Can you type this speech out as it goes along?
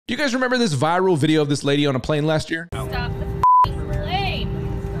You guys remember this viral video of this lady on a plane last year? Stop the plane.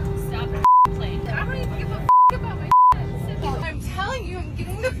 Stop the plane. I don't even give a about my I'm telling you, I'm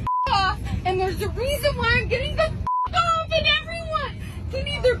getting the off, and there's a reason why I'm getting the off, and everyone can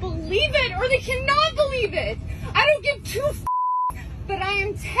either believe it or they cannot believe it. I don't give two but I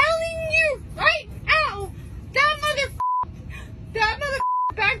am telling you right now, that mother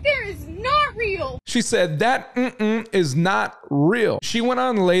back there is not real. She said that is not real. She went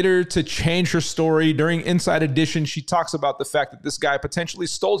on later to change her story. During Inside Edition, she talks about the fact that this guy potentially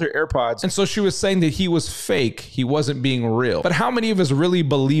stole her AirPods. And so she was saying that he was fake. He wasn't being real. But how many of us really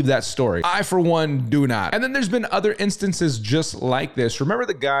believe that story? I, for one, do not. And then there's been other instances just like this. Remember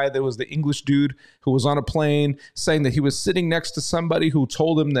the guy that was the English dude who was on a plane saying that he was sitting next to somebody who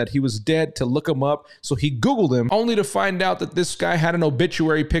told him that he was dead to look him up. So he Googled him only to find out that this guy had an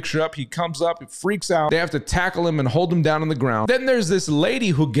obituary picture up. He comes up, he freaks out. They have to tackle him and hold him down on the ground. Then there's this lady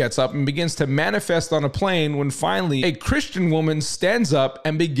who gets up and begins to manifest on a plane when finally a Christian woman stands up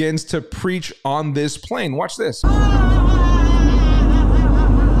and begins to preach on this plane. Watch this.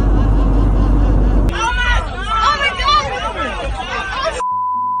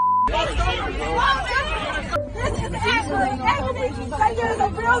 There's a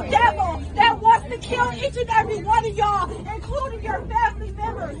real devil that wants to kill each and every one of y'all, including your family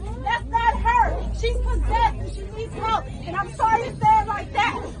members. That's not her. She's possessed and she needs help. And I'm sorry to say it like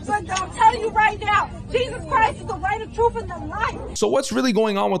that, but I'm telling you right now, Jesus Christ is the way, the truth, and the life. So what's really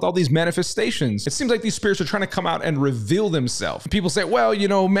going on with all these manifestations? It seems like these spirits are trying to come out and reveal themselves. People say, well, you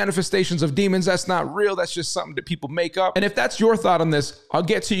know, manifestations of demons, that's not real. That's just something that people make up. And if that's your thought on this, I'll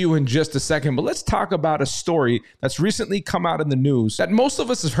get to you in just a second. But let's talk about a story that's recently come out in the news that most of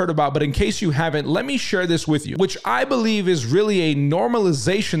us have heard about. But in case you haven't, let me share this with you, which I believe is really a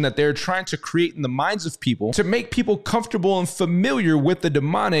normalization that they're trying to create in the minds of people to make people comfortable and familiar with the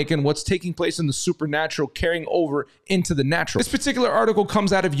demonic and what's taking place in the supernatural carrying over into the natural. This particular article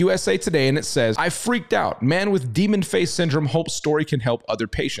comes out of USA Today and it says, I freaked out. Man with demon face syndrome hopes story can help other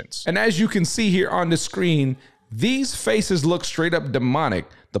patients. And as you can see here on the screen, these faces look straight up demonic.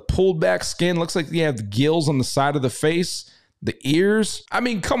 The pulled back skin looks like you have gills on the side of the face. The ears. I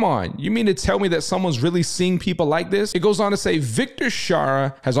mean, come on. You mean to tell me that someone's really seeing people like this? It goes on to say, Victor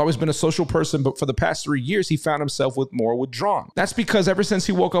Shara has always been a social person, but for the past 3 years, he found himself with more withdrawn. That's because ever since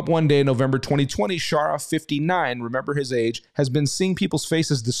he woke up one day in November 2020, Shara, 59, remember his age, has been seeing people's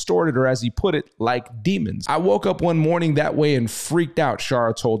faces distorted, or as he put it, like demons. I woke up one morning that way and freaked out,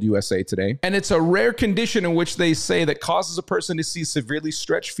 Shara told USA Today. And it's a rare condition in which they say that causes a person to see severely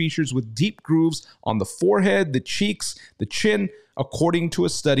stretched features with deep grooves on the forehead, the cheeks, the chin, according to a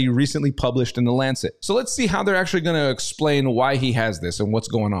study recently published in The Lancet. So let's see how they're actually going to explain why he has this and what's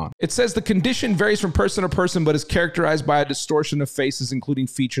going on. It says the condition varies from person to person, but is characterized by a distortion of faces, including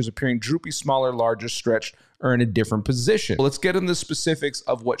features appearing droopy, smaller, larger, stretched, or in a different position. Well, let's get into the specifics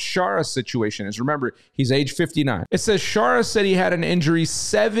of what Shara's situation is. Remember, he's age 59. It says Shara said he had an injury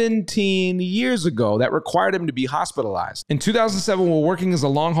 17 years ago that required him to be hospitalized. In 2007, while working as a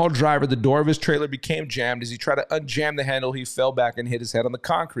long-haul driver, the door of his trailer became jammed. As he tried to unjam the handle, he fell back and hit his head on the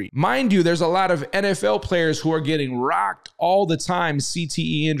concrete. Mind you, there's a lot of NFL players who are getting rocked all the time,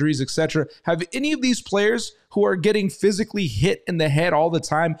 CTE injuries, etc. Have any of these players who are getting physically hit in the head all the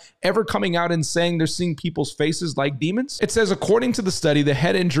time ever coming out and saying they're seeing people's faces like demons? It says, according to the study, the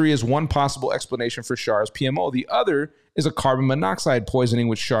head injury is one possible explanation for Shara's PMO. The other is a carbon monoxide poisoning,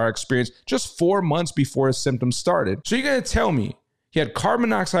 which Shara experienced just 4 months before his symptoms started. So you're going to tell me he had carbon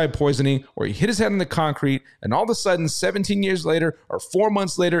monoxide poisoning, or he hit his head on the concrete, and all of a sudden, 17 years later or 4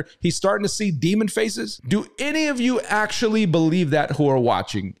 months later, he's starting to see demon faces? Do any of you actually believe that who are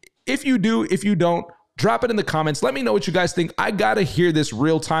watching? If you do, if you don't, drop it in the comments. Let me know what you guys think. I gotta hear this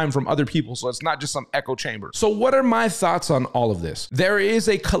real time from other people, so it's not just some echo chamber. So what are my thoughts on all of this? There is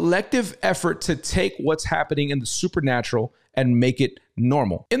a collective effort to take what's happening in the supernatural and make it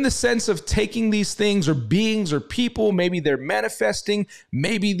normal, in the sense of taking these things or beings or people, maybe they're manifesting,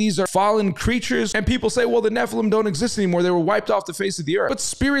 maybe these are fallen creatures, and people say, well, the Nephilim don't exist anymore, they were wiped off the face of the earth. But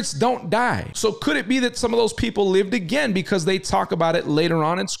spirits don't die. So could it be that some of those people lived again, because they talk about it later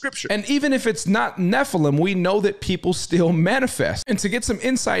on in scripture? And even if it's not Nephilim, we know that people still manifest. And to get some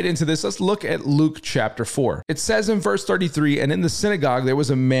insight into this, let's look at Luke chapter 4. It says in verse 33, and in the synagogue there was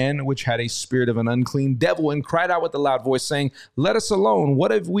a man which had a spirit of an unclean devil, and cried out with a loud voice, saying, let us alone.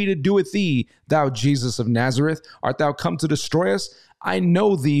 What have we to do with thee, thou Jesus of Nazareth? Art thou come to destroy us? I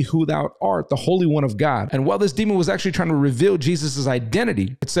know thee who thou art, the Holy One of God. And while this demon was actually trying to reveal Jesus'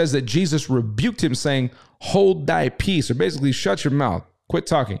 identity, it says that Jesus rebuked him, saying, hold thy peace, or basically shut your mouth, quit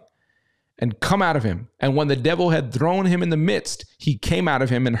talking. and come out of him. And when the devil had thrown him in the midst, he came out of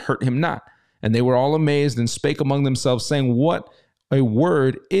him and hurt him not. And they were all amazed and spake among themselves, saying, what a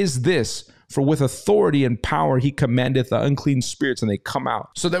word is this? For with authority and power he commandeth the unclean spirits, and they come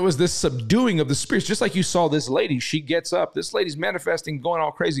out. So there was this subduing of the spirits, just like you saw this lady. She gets up. This lady's manifesting, going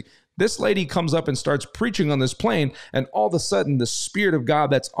all crazy. This lady comes up and starts preaching on this plane, and all of a sudden the Spirit of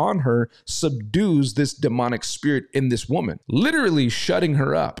God that's on her subdues this demonic spirit in this woman, literally shutting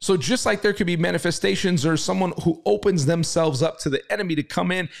her up. So just like there could be manifestations or someone who opens themselves up to the enemy to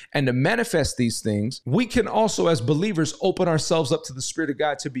come in and to manifest these things, we can also as believers open ourselves up to the Spirit of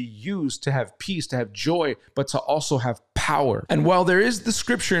God to be used to have peace, to have joy, but to also have power. And while there is the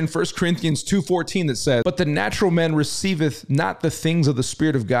scripture in 1 Corinthians 2:14 that says, but the natural man receiveth not the things of the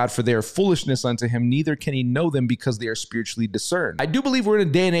Spirit of God, for they are foolishness unto him, neither can he know them because they are spiritually discerned. I do believe we're in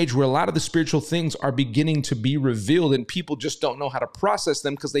a day and age where a lot of the spiritual things are beginning to be revealed, and people just don't know how to process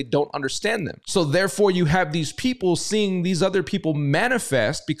them because they don't understand them. So therefore you have these people seeing these other people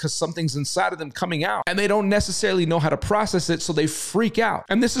manifest because something's inside of them coming out, and they don't necessarily know how to process it, so they freak out.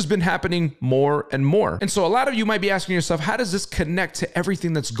 And this has been happening more and more. And so a lot of you might be asking yourself, how does this connect to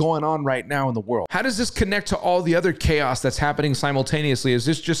everything that's going on right now in the world? How does this connect to all the other chaos that's happening simultaneously? Is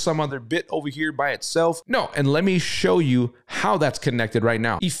this just some other bit over here by itself? No, and let me show you how that's connected right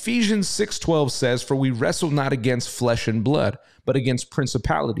now. Ephesians 6:12 says, for we wrestle not against flesh and blood, but against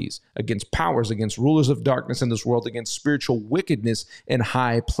principalities, against powers, against rulers of darkness in this world, against spiritual wickedness in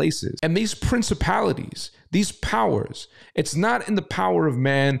high places. And these principalities, these powers, it's not in the power of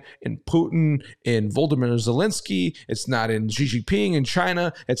man, in Putin, in Volodymyr Zelensky, it's not in Xi Jinping in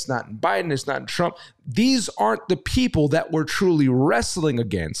China, it's not in Biden, it's not in Trump. These aren't the people that we're truly wrestling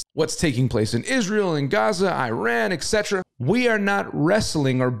against. What's taking place in Israel, in Gaza, Iran, etc. We are not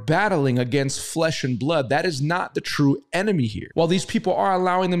wrestling or battling against flesh and blood. That is not the true enemy here. While these people are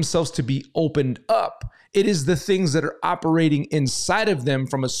allowing themselves to be opened up, it is the things that are operating inside of them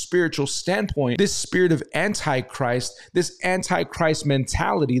from a spiritual standpoint. This spirit of Antichrist, this Antichrist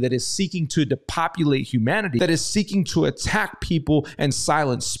mentality that is seeking to depopulate humanity, that is seeking to attack people and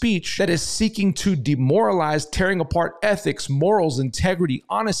silence speech, that is seeking to demoralize, tearing apart ethics, morals, integrity,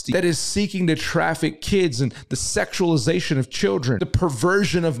 honesty, that is seeking to traffic kids and the sexualization of children, the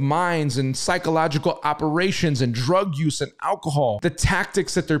perversion of minds and psychological operations and drug use and alcohol, the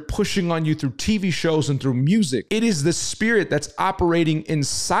tactics that they're pushing on you through TV shows and through music. It is the spirit that's operating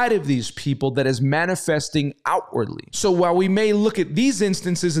inside of these people that is manifesting outwardly. So while we may look at these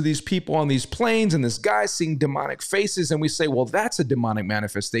instances of these people on these planes and this guy seeing demonic faces and we say, well, that's a demonic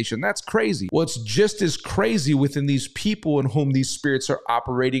manifestation, that's crazy. Well, it's just as crazy within these people in whom these spirits are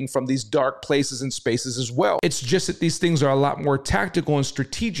operating from these dark places and spaces as well. It's just that these things are a lot more tactical and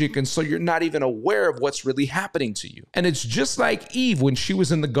strategic, and so you're not even aware of what's really happening to you. And it's just like Eve when she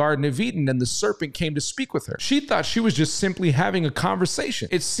was in the Garden of Eden and the serpent came to speak with her. She thought she was just simply having a conversation.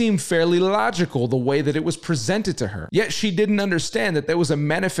 It seemed fairly logical the way that it was presented to her. Yet she didn't understand that there was a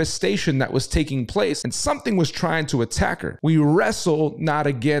manifestation that was taking place and something was trying to attack her. We wrestle not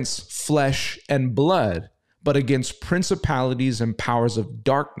against flesh and blood, but against principalities and powers of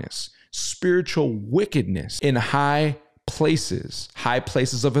darkness, spiritual wickedness in high places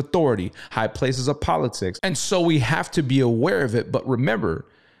of authority, high places of politics. And so we have to be aware of it. But remember,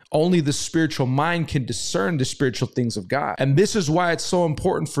 only the spiritual mind can discern the spiritual things of God. And this is why it's so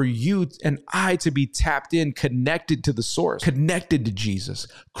important for you and I to be tapped in, connected to the source, connected to Jesus.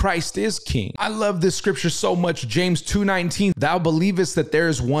 Christ is King. I love this scripture so much. James 2:19, thou believest that there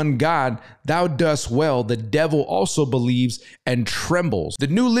is one God, thou dost well. The devil also believes and trembles. The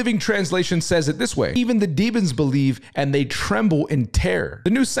New Living Translation says it this way, even the demons believe and they tremble in terror.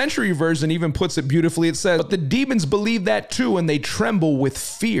 The New Century Version even puts it beautifully. It says, but the demons believe that too, and they tremble with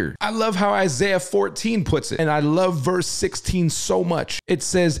fear. I love how Isaiah 14 puts it, and I love verse 16 so much. It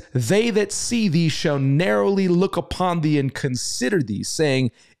says, they that see thee shall narrowly look upon thee and consider thee, saying,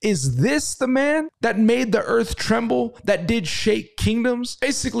 is this the man that made the earth tremble, that did shake kingdoms?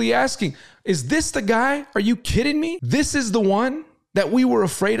 Basically asking, is this the guy? Are you kidding me? This is the one that we were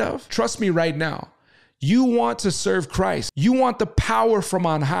afraid of? Trust me right now. You want to serve Christ. You want the power from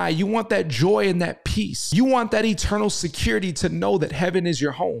on high. You want that joy and that peace. You want that eternal security to know that heaven is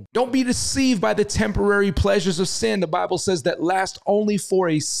your home. Don't be deceived by the temporary pleasures of sin. The Bible says that last only for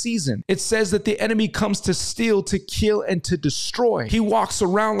a season. It says that the enemy comes to steal, to kill, and to destroy. He walks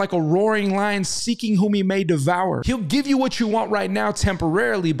around like a roaring lion seeking whom he may devour. He'll give you what you want right now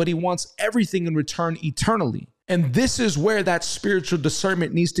temporarily, but he wants everything in return eternally. And this is where that spiritual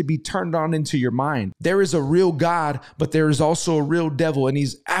discernment needs to be turned on into your mind. There is a real God, but there is also a real devil, and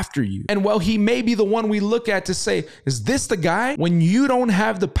he's after you. And while he may be the one we look at to say, is this the guy? When you don't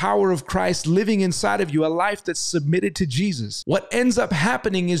have the power of Christ living inside of you, a life that's submitted to Jesus, what ends up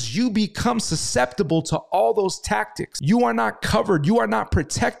happening is you become susceptible to all those tactics. You are not covered. You are not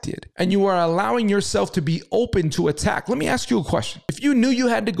protected, and you are allowing yourself to be open to attack. Let me ask you a question. If you knew you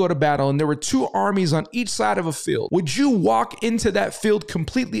had to go to battle and there were two armies on each side of a field, would you walk into that field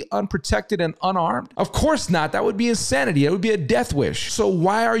completely unprotected and unarmed? Of course not. That would be insanity. It would be a death wish. So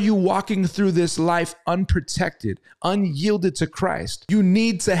why are you walking through this life unprotected, unyielded to Christ? You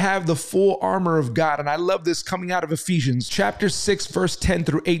need to have the full armor of God. And I love this coming out of Ephesians chapter 6, verse 10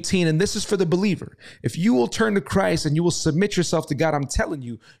 through 18. And this is for the believer. If you will turn to Christ and you will submit yourself to God, I'm telling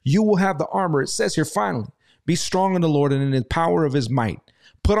you, you will have the armor. It says here, finally, be strong in the Lord and in the power of his might.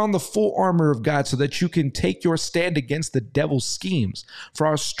 Put on the full armor of God so that you can take your stand against the devil's schemes. For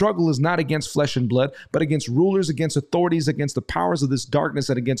our struggle is not against flesh and blood, but against rulers, against authorities, against the powers of this darkness,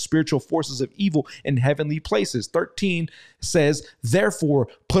 and against spiritual forces of evil in heavenly places. 13 says, therefore,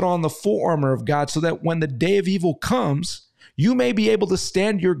 put on the full armor of God so that when the day of evil comes, you may be able to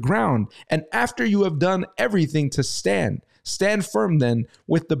stand your ground. And after you have done everything to stand firm then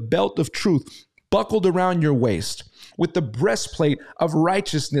with the belt of truth buckled around your waist, with the breastplate of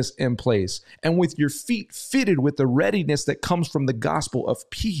righteousness in place, and with your feet fitted with the readiness that comes from the gospel of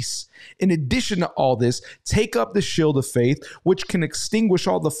peace. In addition to all this, take up the shield of faith, which can extinguish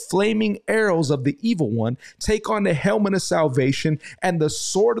all the flaming arrows of the evil one. Take on the helmet of salvation and the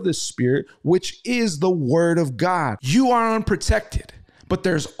sword of the Spirit, which is the word of God. You are unprotected, but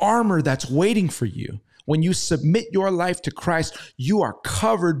there's armor that's waiting for you. When you submit your life to Christ, you are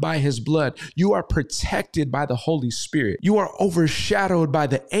covered by his blood. You are protected by the Holy Spirit. You are overshadowed by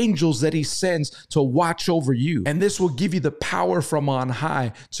the angels that he sends to watch over you. And this will give you the power from on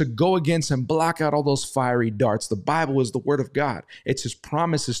high to go against and block out all those fiery darts. The Bible is the word of God. It's his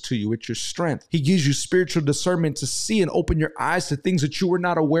promises to you. It's your strength. He gives you spiritual discernment to see and open your eyes to things that you were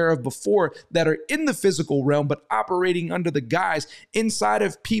not aware of before that are in the physical realm, but operating under the guise inside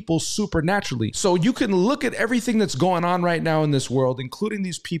of people supernaturally. So you can look at everything that's going on right now in this world, including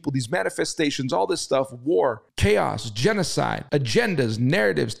these people, these manifestations, all this stuff, war, chaos, genocide, agendas,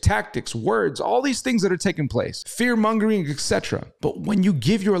 narratives, tactics, words, all these things that are taking place, fear mongering, etc. But when you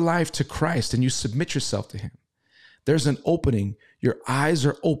give your life to Christ and you submit yourself to him, there's an opening. Your eyes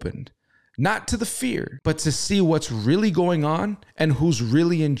are opened, not to the fear, but to see what's really going on and who's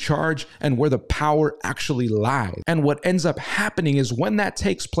really in charge and where the power actually lies. And what ends up happening is when that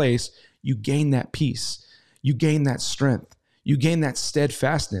takes place, you gain that peace, you gain that strength, you gain that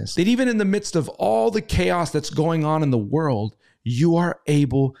steadfastness, that even in the midst of all the chaos that's going on in the world, you are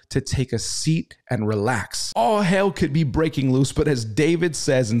able to take a seat and relax. All hell could be breaking loose, but as David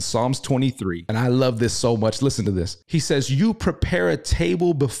says in Psalms 23, and I love this so much, listen to this. He says, you prepare a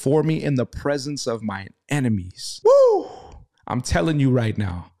table before me in the presence of my enemies. Woo! I'm telling you right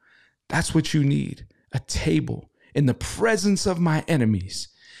now, that's what you need, a table in the presence of my enemies.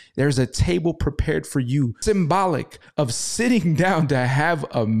 There's a table prepared for you, symbolic of sitting down to have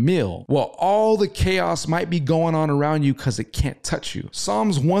a meal while all the chaos might be going on around you because it can't touch you.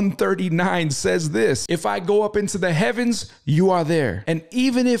 Psalms 139 says this, if I go up into the heavens, you are there. And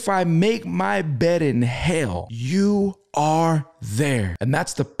even if I make my bed in hell, you are there. And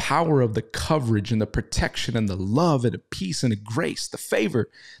that's the power of the coverage and the protection and the love and the peace and the grace, the favor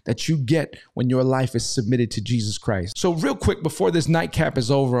that you get when your life is submitted to Jesus Christ. So real quick, before this nightcap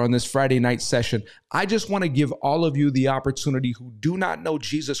is over on this Friday night session, I just want to give all of you the opportunity who do not know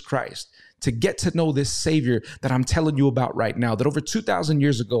Jesus Christ to get to know this Savior that I'm telling you about right now, that over 2,000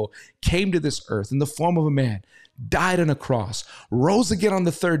 years ago came to this earth in the form of a man, died on a cross, rose again on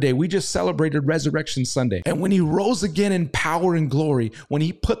the third day. We just celebrated Resurrection Sunday. And when he rose again in power and glory, when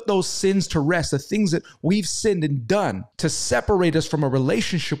he put those sins to rest, the things that we've sinned and done to separate us from a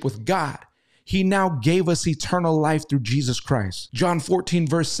relationship with God, he now gave us eternal life through Jesus Christ. John 14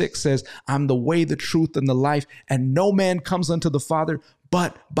 verse 6 says, I'm the way, the truth, and the life, and no man comes unto the Father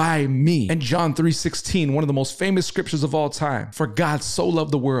but by me. And John 3:16, one of the most famous scriptures of all time, for God so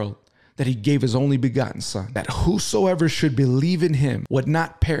loved the world that he gave his only begotten son, that whosoever should believe in him would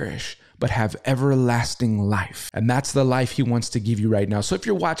not perish, but have everlasting life. And that's the life he wants to give you right now. So if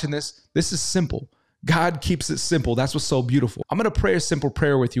you're watching this, this is simple. God keeps it simple. That's what's so beautiful. I'm going to pray a simple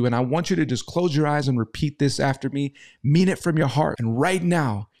prayer with you, and I want you to just close your eyes and repeat this after me. Mean it from your heart. And right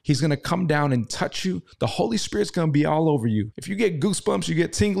now, he's going to come down and touch you. The Holy Spirit's going to be all over you. If you get goosebumps, you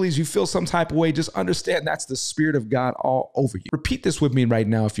get tinglies, you feel some type of way, just understand that's the Spirit of God all over you. Repeat this with me right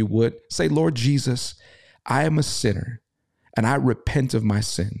now if you would. Say, Lord Jesus, I am a sinner and I repent of my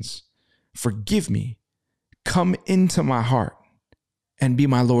sins. Forgive me. Come into my heart and be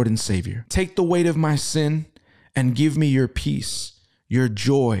my Lord and Savior. Take the weight of my sin and give me your peace, your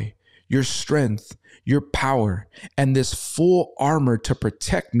joy, your strength, your power, and this full armor to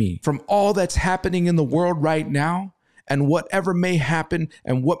protect me from all that's happening in the world right now and whatever may happen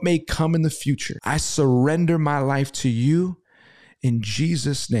and what may come in the future. I surrender my life to you in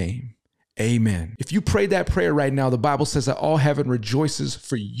Jesus' name. Amen. If you prayed that prayer right now, the Bible says that all heaven rejoices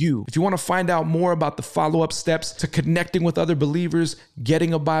for you. If you want to find out more about the follow-up steps to connecting with other believers,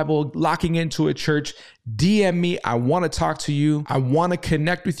 getting a Bible, locking into a church, DM me. I want to talk to you. I want to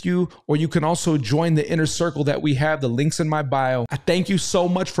connect with you, or you can also join the inner circle that we have. The link's in my bio. I thank you so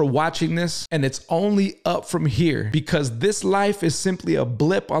much for watching this, and it's only up from here because this life is simply a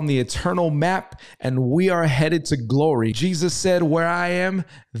blip on the eternal map, and we are headed to glory. Jesus said, where I am,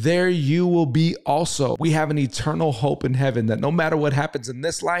 there you will be also. We have an eternal hope in heaven that no matter what happens in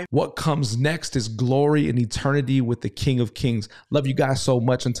this life, what comes next is glory and eternity with the King of Kings. Love you guys so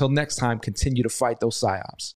much. Until next time, continue to fight those psyops.